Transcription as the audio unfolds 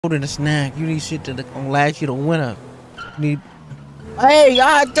Holding a snack. You need shit to last you the winter. You need. Hey,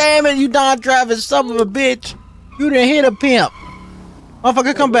 god damn it, you Don Travis, son of a bitch. You done hit a pimp.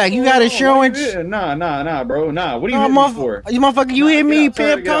 Motherfucker, come back. You got insurance? Nah, bro. Nah. What are you hitting me for? You motherfucker, you hit me,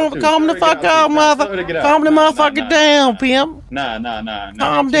 pimp. Calm the fuck out, motherfucker. Calm the motherfucker down, pimp. Nah.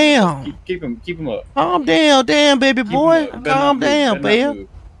 Calm down. Keep him up. Calm down, damn, baby boy. Calm down, baby.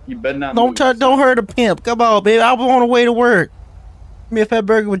 You better not don't hurt a pimp. Come on, baby. I was on the way to work. Give me a fat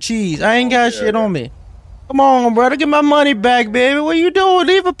burger with cheese. I ain't got shit on me. Come on, brother. Get my money back, baby. What you doing?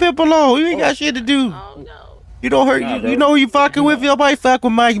 Leave a pimp alone. You ain't got shit to do. Oh, no. You don't hurt. You know who you fucking with? Nobody fuck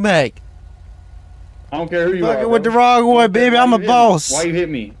with Mike Mac. I don't care who you are. Fucking with the wrong one, baby. I'm a boss. Why you hit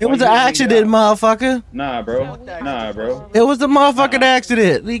me? It was an accident, motherfucker. Nah, bro. It was a motherfucking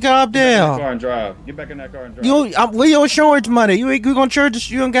accident. You calm down. Get back in that car and drive. Where your insurance money? You gonna charge?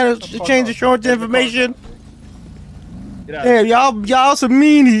 You don't gotta change insurance information. Damn, y'all some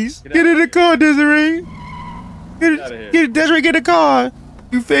meanies. Get in the car, Desiree. Get Desiree, get in the car.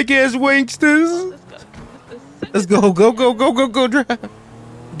 You fake ass wanksters. Let's go, drive.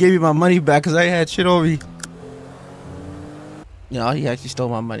 Gave me my money back because I had shit on me. No, he actually stole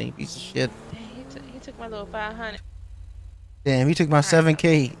my money, piece of shit. Dang, he took my little 500. Damn, he took my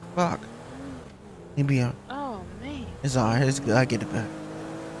 7K. Fuck. He be on. Oh man. It's alright. It's good. I get it back.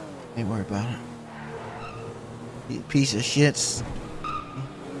 Ain't worried about it. You piece of shits.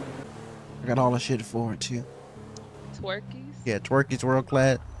 I got all the shit for it too. Twerkies? Yeah, Twerkies world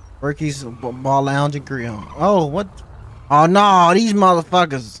class. Twerkies bar lounge and grill. Oh, what? Oh no, these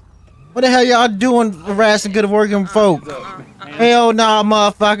motherfuckers. What the hell y'all doing harassing good working folk? Hell nah,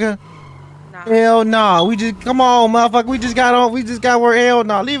 motherfucker. Hell nah. We just come on, motherfucker. We just got work. Hell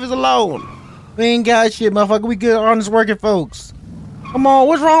nah. Leave us alone. We ain't got shit, motherfucker. We good honest working folks. Come on,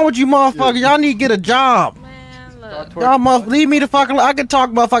 what's wrong with you motherfuckers? Y'all need to get a job. Y'all leave me the fuck alone. I can talk,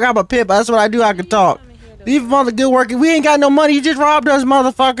 motherfucker. I'm a pimp. That's what I do. I can talk. Leave mother good working. We ain't got no money. You just robbed us,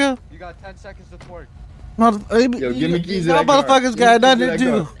 motherfucker. You got 10 seconds to twerk. Yo, give me keys. Y'all motherfuckers got nothing to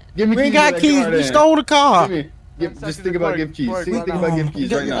do. We ain't got keys. We stole the car. Just think about gift keys. Think about gift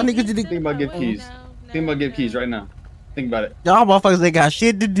keys right now. Think about gift keys. Think about gift keys right now. Think about it. Y'all motherfuckers, they got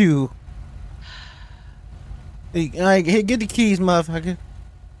shit to do. Hey, get the keys, motherfucker.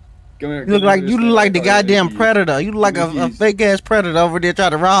 You look like the goddamn predator. You look like a fake ass predator over there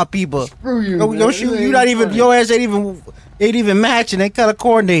trying to rob people. Screw you. Your shoe, you not even. Your ass ain't even matching. They color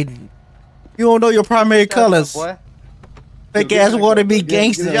coordinating. You don't know your primary colors. Fake ass wanna be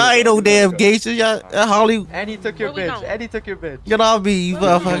gangsters. Y'all ain't no damn gangsters. Y'all Hollywood. And he took your bitch. And he took your bitch. Get off me, you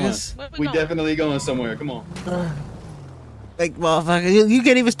motherfuckers. We definitely going somewhere. Come on. Fake motherfucker. You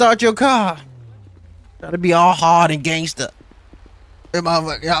can't even start your car. Gotta be all hard and gangster.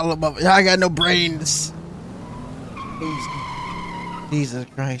 Y'all got no brains. Jesus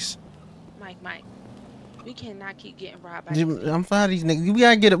Christ. Mike, we cannot keep getting robbed by I'm fine these niggas. We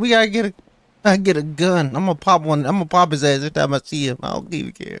gotta get a gun. I'm gonna pop one. I'm gonna pop his ass every time I see him. I don't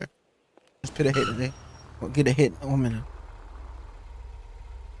even care. Let's put a hit today. We'll get a hit. 1 minute.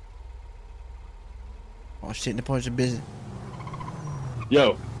 Oh shit, the points of business.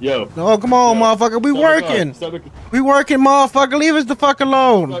 Yo. No, come on, motherfucker. We working. We working, motherfucker. Leave us the fuck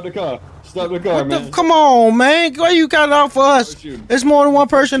alone. Stop the car, man. Come on, man. Why you got it out for us? There's more than one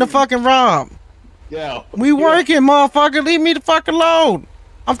person to fucking rob. Yeah. We working, motherfucker. Leave me the fuck alone.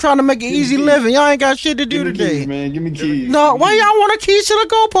 I'm trying to make an easy living. Y'all ain't got shit to do today. Keys, man. Give me keys. No, why y'all want a key to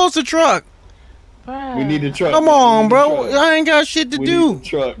the goalpost truck? We need a truck. Come on, bro. Y'all ain't got shit to do. We need a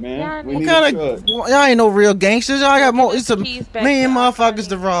truck, man. What kind of? Y'all ain't no real gangsters. Y'all got more. It's a million motherfuckers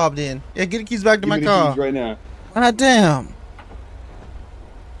to rob. Then yeah, get the keys back to my car. Keys right now. God damn.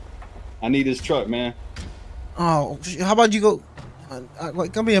 I need this truck, man. Oh, how about you go?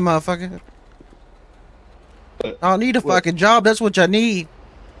 Come here, motherfucker. I don't need a fucking job. That's what y'all need.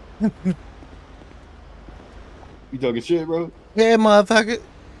 You talking shit, bro? Yeah, motherfucker.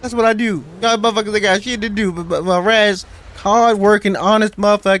 That's what I do. Y'all motherfuckers, they got shit to do, but my razz, hard-working, honest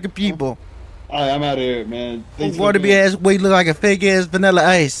motherfucking people. Alright, I'm out of here, man. Want to be ass, we look like a fake ass vanilla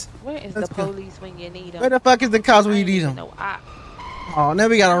ice. Where is the police when you need them? Where the fuck is the cops when you need them? Oh, now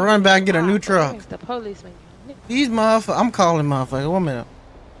we gotta run back and get a new truck. Where's the police when you need them? These motherfuckers, I'm calling motherfuckers. 1 minute.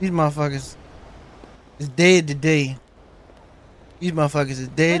 These motherfuckers is dead today. These motherfuckers is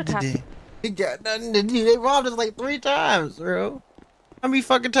dead today. They got nothing to do. They robbed us like 3 times, bro. How many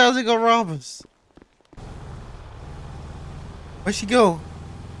fucking times they gonna rob us? Where'd she go?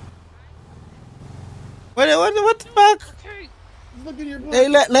 What the fuck? Hey,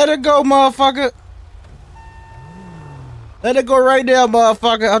 let her go, motherfucker. Let her go right there,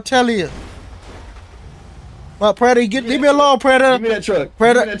 motherfucker. I'll tell you. Well, Predator, leave me alone, Predator. Give me that truck.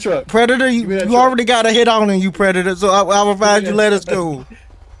 Predator, Give me that truck. Predator, you already got a hit on you, Predator. So I would advise you let us go.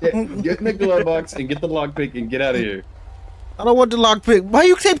 Yeah, get in the glove box and get the lockpick and get out of here. I don't want the lockpick. Why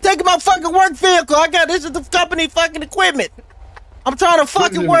you keep taking my fucking work vehicle? This is the company fucking equipment. I'm trying to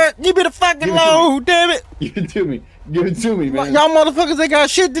fucking work. Give me the fucking load, damn it. Give it to me. Give it to me, man. Y'all motherfuckers, they got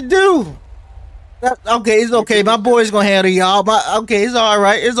shit to do. Okay, it's okay. My boy's gonna handle y'all. Okay, it's all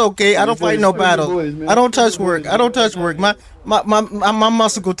right. It's okay. I don't fight no battles. I don't touch work. I don't touch work. My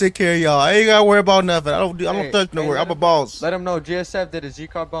muscle gonna take care of y'all. I ain't gotta worry about nothing. I don't touch no work. I'm a boss. Let him know GSF did a Z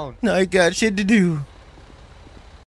carbone. No, I got shit to do.